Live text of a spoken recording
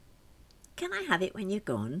Can I have it when you're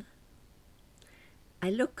gone? I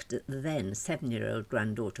looked at the then 7-year-old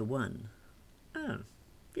granddaughter One. Oh,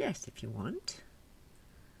 yes, if you want.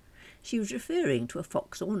 She was referring to a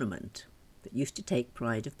fox ornament that used to take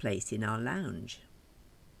pride of place in our lounge.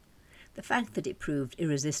 The fact that it proved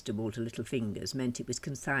irresistible to little fingers meant it was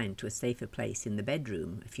consigned to a safer place in the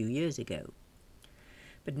bedroom a few years ago.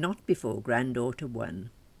 But not before granddaughter One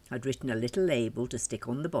had written a little label to stick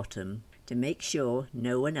on the bottom to make sure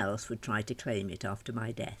no one else would try to claim it after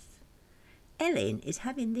my death. Ellen is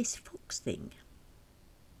having this fox thing.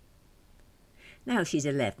 Now she's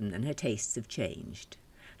 11 and her tastes have changed.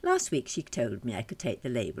 Last week she told me I could take the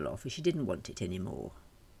label off as she didn't want it anymore.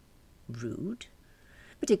 Rude.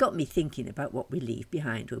 But it got me thinking about what we leave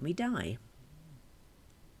behind when we die.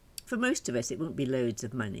 For most of us it won't be loads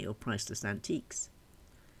of money or priceless antiques.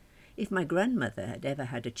 If my grandmother had ever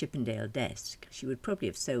had a Chippendale desk, she would probably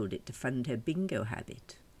have sold it to fund her bingo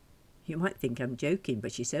habit. You might think I'm joking,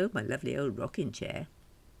 but she sold my lovely old rocking chair.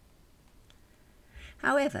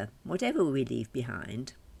 However, whatever we leave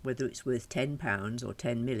behind, whether it's worth £10 or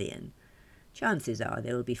 10 million, chances are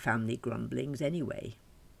there will be family grumblings anyway.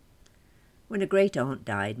 When a great-aunt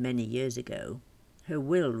died many years ago, her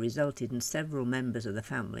will resulted in several members of the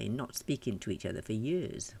family not speaking to each other for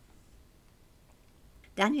years.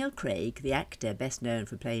 Daniel Craig, the actor best known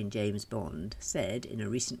for playing James Bond, said in a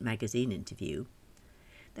recent magazine interview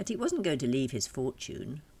that he wasn't going to leave his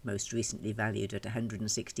fortune, most recently valued at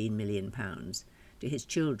 £116 million, to his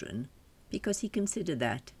children because he considered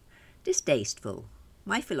that distasteful.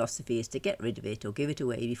 My philosophy is to get rid of it or give it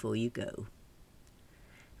away before you go.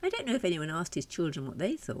 I don't know if anyone asked his children what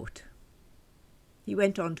they thought. He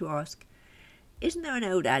went on to ask, isn't there an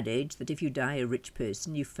old adage that if you die a rich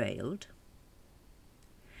person, you've failed?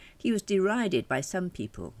 He was derided by some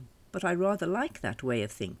people, but I rather like that way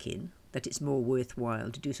of thinking, that it's more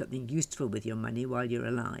worthwhile to do something useful with your money while you're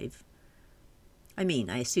alive. I mean,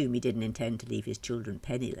 I assume he didn't intend to leave his children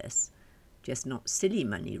penniless, just not silly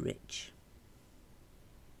money rich.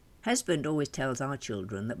 Husband always tells our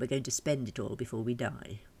children that we're going to spend it all before we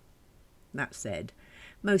die. That said,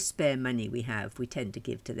 most spare money we have we tend to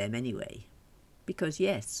give to them anyway, because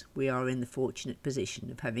yes, we are in the fortunate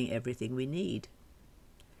position of having everything we need.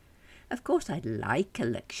 Of course I'd like a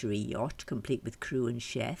luxury yacht complete with crew and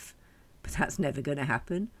chef, but that's never going to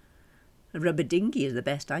happen. A rubber dinghy is the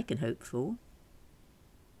best I can hope for.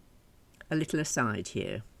 A little aside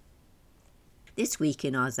here. This week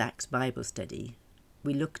in our Zach's Bible study,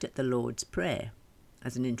 we looked at the Lord's Prayer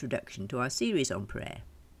as an introduction to our series on prayer.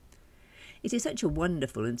 It is such a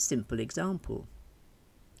wonderful and simple example.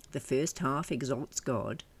 The first half exalts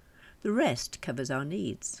God, the rest covers our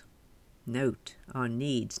needs. Note, our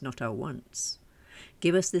needs, not our wants.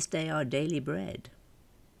 Give us this day our daily bread.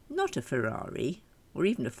 Not a Ferrari, or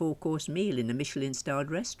even a 4-course meal in a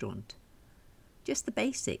Michelin-starred restaurant. Just the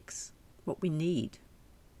basics, what we need,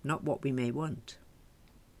 not what we may want.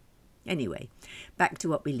 Anyway, back to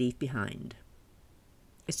what we leave behind.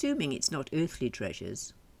 Assuming it's not earthly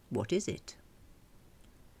treasures, what is it?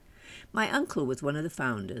 My uncle was one of the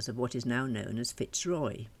founders of what is now known as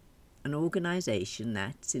Fitzroy, an organisation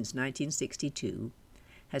that, since 1962,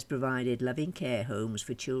 has provided loving care homes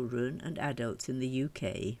for children and adults in the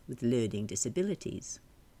UK with learning disabilities.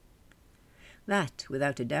 That,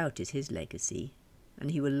 without a doubt, is his legacy, and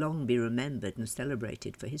he will long be remembered and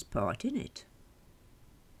celebrated for his part in it.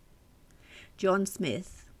 John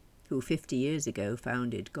Smith, who 50 years ago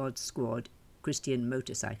founded God's Squad Christian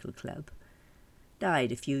Motorcycle Club,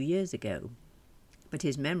 died a few years ago, but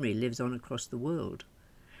his memory lives on across the world,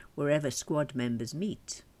 wherever squad members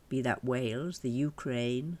meet, be that Wales, the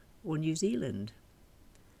Ukraine, or New Zealand.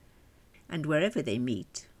 And wherever they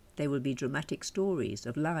meet, there will be dramatic stories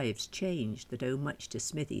of lives changed that owe much to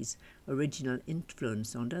Smithy's original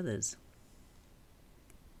influence on others.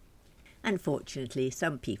 Unfortunately,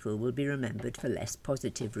 some people will be remembered for less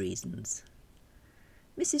positive reasons.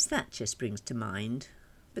 Mrs. Thatcher springs to mind,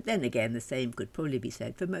 but then again the same could probably be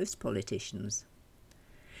said for most politicians.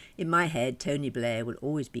 In my head, Tony Blair will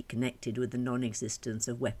always be connected with the non-existence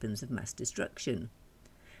of weapons of mass destruction,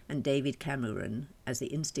 and David Cameron as the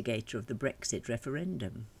instigator of the Brexit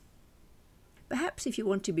referendum. Perhaps if you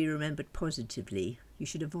want to be remembered positively, you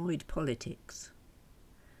should avoid politics.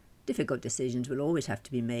 Difficult decisions will always have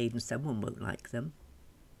to be made and someone won't like them.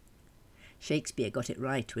 Shakespeare got it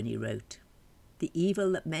right when he wrote, "The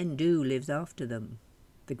evil that men do lives after them.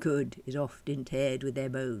 The good is oft interred with their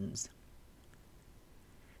bones."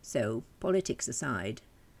 So, politics aside,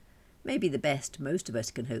 maybe the best most of us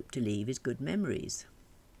can hope to leave is good memories.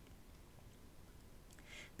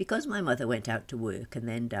 Because my mother went out to work and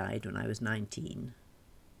then died when I was 19,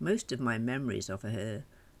 Most of my memories of her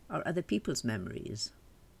are other people's memories,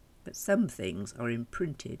 but some things are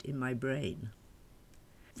imprinted in my brain.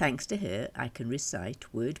 Thanks to her, I can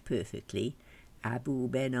recite word perfectly Abu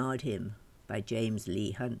Ben Adhim by James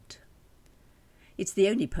Leigh Hunt. It's the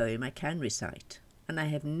only poem I can recite, and I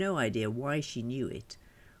have no idea why she knew it,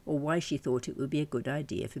 or why she thought it would be a good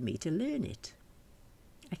idea for me to learn it.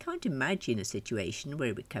 I can't imagine a situation where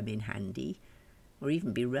it would come in handy, or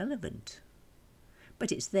even be relevant.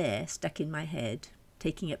 But it's there, stuck in my head,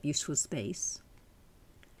 taking up useful space.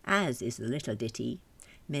 As is the little ditty,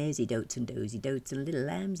 Maisie dotes and dozy dotes and little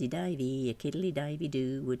lambsy divey, a kiddly divey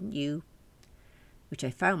do, wouldn't you? Which I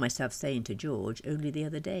found myself saying to George only the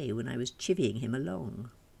other day when I was chivying him along.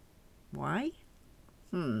 Why?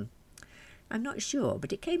 I'm not sure,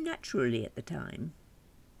 but it came naturally at the time.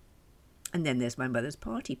 And then there's my mother's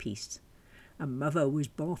party piece. And mother was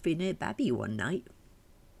boffing her babby one night.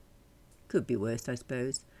 Could be worse, I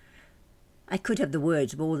suppose. I could have the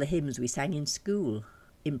words of all the hymns we sang in school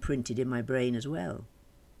imprinted in my brain as well.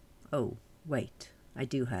 Oh, wait, I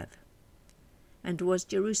do have. And was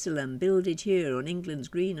Jerusalem builded here on England's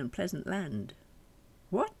green and pleasant land?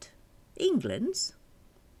 What? England's?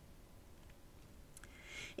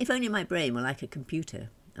 If only my brain were like a computer,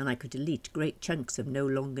 and I could delete great chunks of no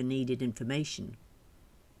longer needed information.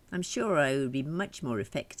 I'm sure I would be much more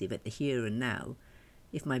effective at the here and now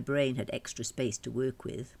if my brain had extra space to work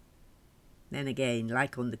with. Then again,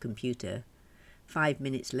 like on the computer, 5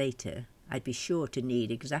 minutes later, I'd be sure to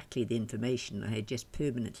need exactly the information I had just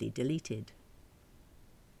permanently deleted.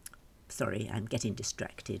 Sorry, I'm getting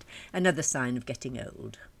distracted. Another sign of getting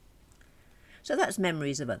old. So that's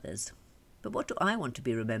memories of others. But what do I want to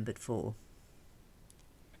be remembered for?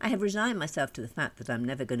 I have resigned myself to the fact that I'm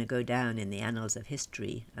never going to go down in the annals of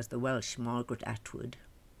history as the Welsh Margaret Atwood,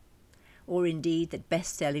 or indeed that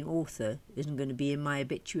best-selling author isn't going to be in my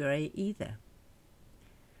obituary either.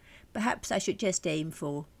 Perhaps I should just aim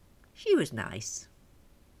for, she was nice,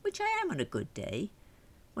 which I am on a good day,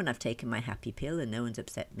 when I've taken my happy pill and no one's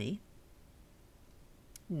upset me.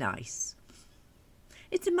 Nice.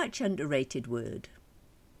 It's a much underrated word.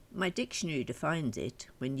 My dictionary defines it,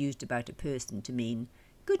 when used about a person, to mean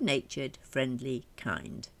good-natured, friendly,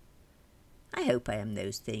 kind. I hope I am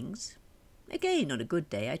those things. Again, on a good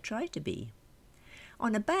day, I try to be.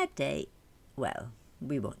 On a bad day, well,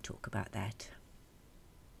 we won't talk about that.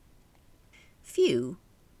 Few,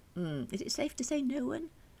 is it safe to say no one,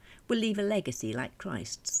 will leave a legacy like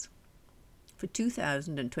Christ's. For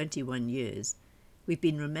 2021 years, we've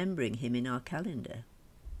been remembering him in our calendar.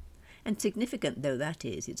 And significant though that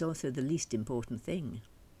is, it's also the least important thing.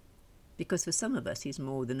 Because for some of us, he's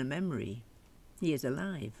more than a memory. He is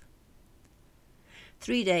alive.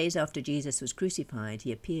 3 days after Jesus was crucified,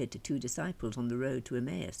 he appeared to 2 disciples on the road to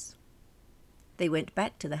Emmaus. They went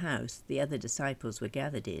back to the house the other disciples were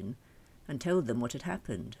gathered in and told them what had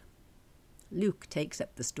happened. Luke takes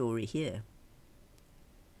up the story here.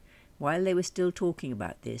 While they were still talking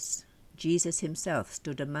about this, Jesus himself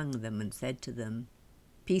stood among them and said to them,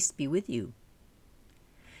 "Peace be with you."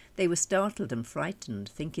 They were startled and frightened,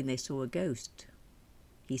 thinking they saw a ghost.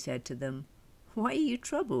 He said to them, "Why are you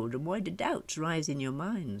troubled, and why do doubts rise in your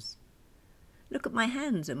minds? Look at my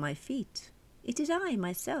hands and my feet. It is I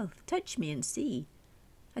myself. Touch me and see.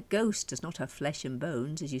 A ghost does not have flesh and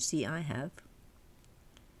bones, as you see I have."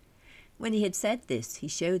 When he had said this, he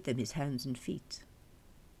showed them his hands and feet.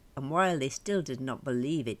 And while they still did not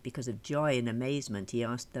believe it because of joy and amazement, he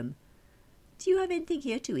asked them, "Do you have anything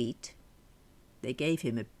here to eat?" They gave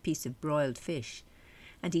him a piece of broiled fish,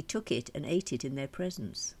 and he took it and ate it in their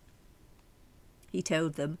presence. He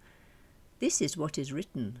told them, "This is what is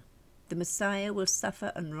written. The Messiah will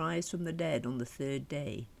suffer and rise from the dead on the 3rd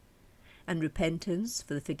day, and repentance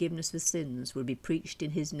for the forgiveness of sins will be preached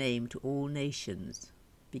in his name to all nations,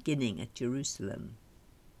 beginning at Jerusalem."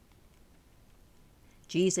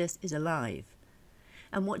 Jesus is alive,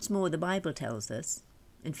 and what's more, the Bible tells us,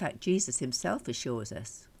 in fact Jesus himself assures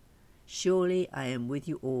us, "Surely I am with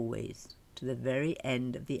you always, to the very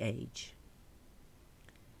end of the age."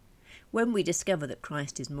 When we discover that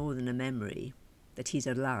Christ is more than a memory, that he's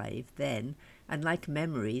alive, then, and like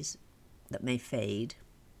memories that may fade,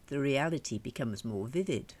 the reality becomes more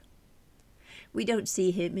vivid. We don't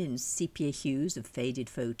see him in sepia hues of faded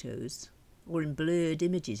photos, or in blurred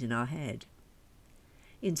images in our head.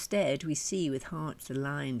 Instead, we see with hearts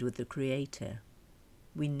aligned with the Creator.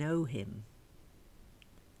 We know him.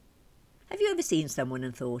 Have you ever seen someone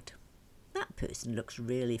and thought, that person looks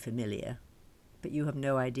really familiar, but you have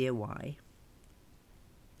no idea why?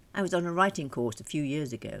 I was on a writing course a few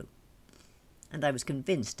years ago, and I was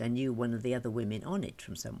convinced I knew one of the other women on it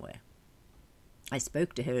from somewhere. I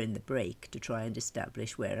spoke to her in the break to try and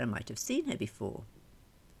establish where I might have seen her before.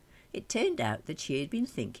 It turned out that she had been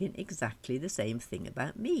thinking exactly the same thing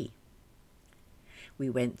about me. We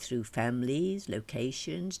went through families,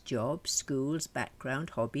 locations, jobs, schools,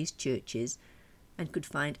 background, hobbies, churches, and could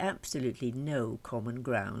find absolutely no common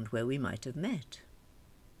ground where we might have met.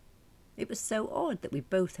 It was so odd that we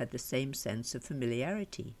both had the same sense of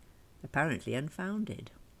familiarity, apparently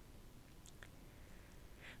unfounded.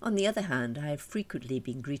 On the other hand, I have frequently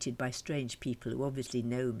been greeted by strange people who obviously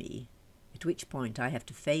know me, at which point I have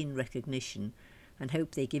to feign recognition and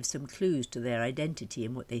hope they give some clues to their identity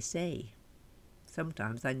in what they say.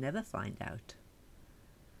 Sometimes I never find out.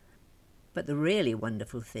 But the really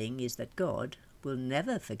wonderful thing is that God will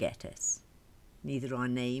never forget us, neither our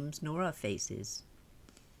names nor our faces.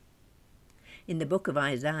 In the book of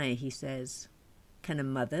Isaiah he says, "Can a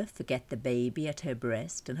mother forget the baby at her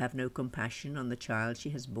breast and have no compassion on the child she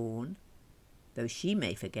has borne? Though she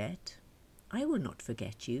may forget, I will not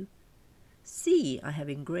forget you. See, I have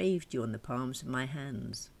engraved you on the palms of my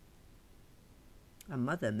hands." A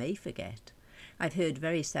mother may forget. I've heard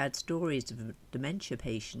very sad stories of dementia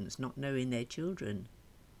patients not knowing their children.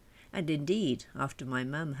 And indeed, after my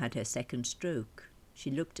mum had her second stroke, she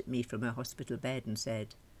looked at me from her hospital bed and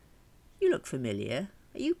said, "You look familiar.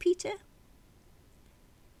 Are you Peter?"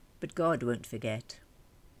 But God won't forget.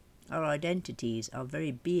 Our identities, our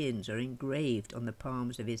very beings are engraved on the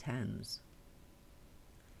palms of his hands.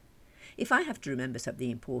 If I have to remember something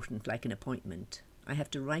important like an appointment, I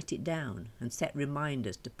have to write it down and set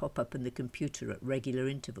reminders to pop up on the computer at regular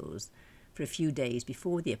intervals for a few days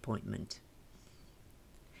before the appointment.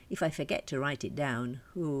 If I forget to write it down,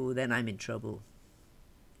 then I'm in trouble.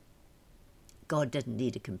 God doesn't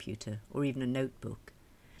need a computer or even a notebook.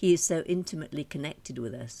 He is so intimately connected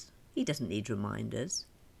with us, he doesn't need reminders.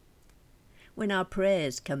 When our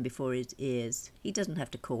prayers come before his ears, he doesn't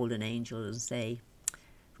have to call an angel and say,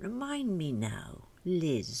 "Remind me now,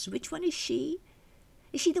 Liz, which one is she?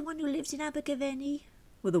 Is she the one who lives in Abergavenny,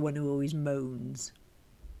 or the one who always moans?"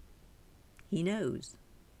 He knows.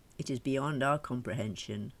 It is beyond our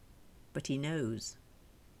comprehension, but he knows.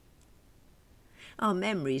 Our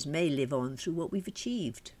memories may live on through what we've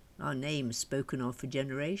achieved, our names spoken of for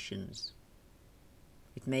generations.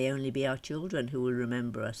 It may only be our children who will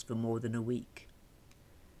remember us for more than a week.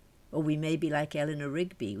 Or we may be like Eleanor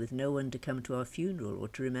Rigby, with no one to come to our funeral or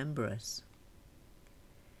to remember us.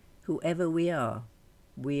 Whoever we are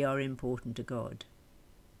important to God.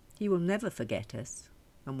 He will never forget us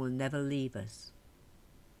and will never leave us.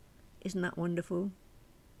 Isn't that wonderful?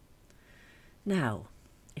 Now,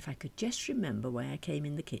 if I could just remember why I came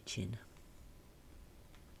in the kitchen.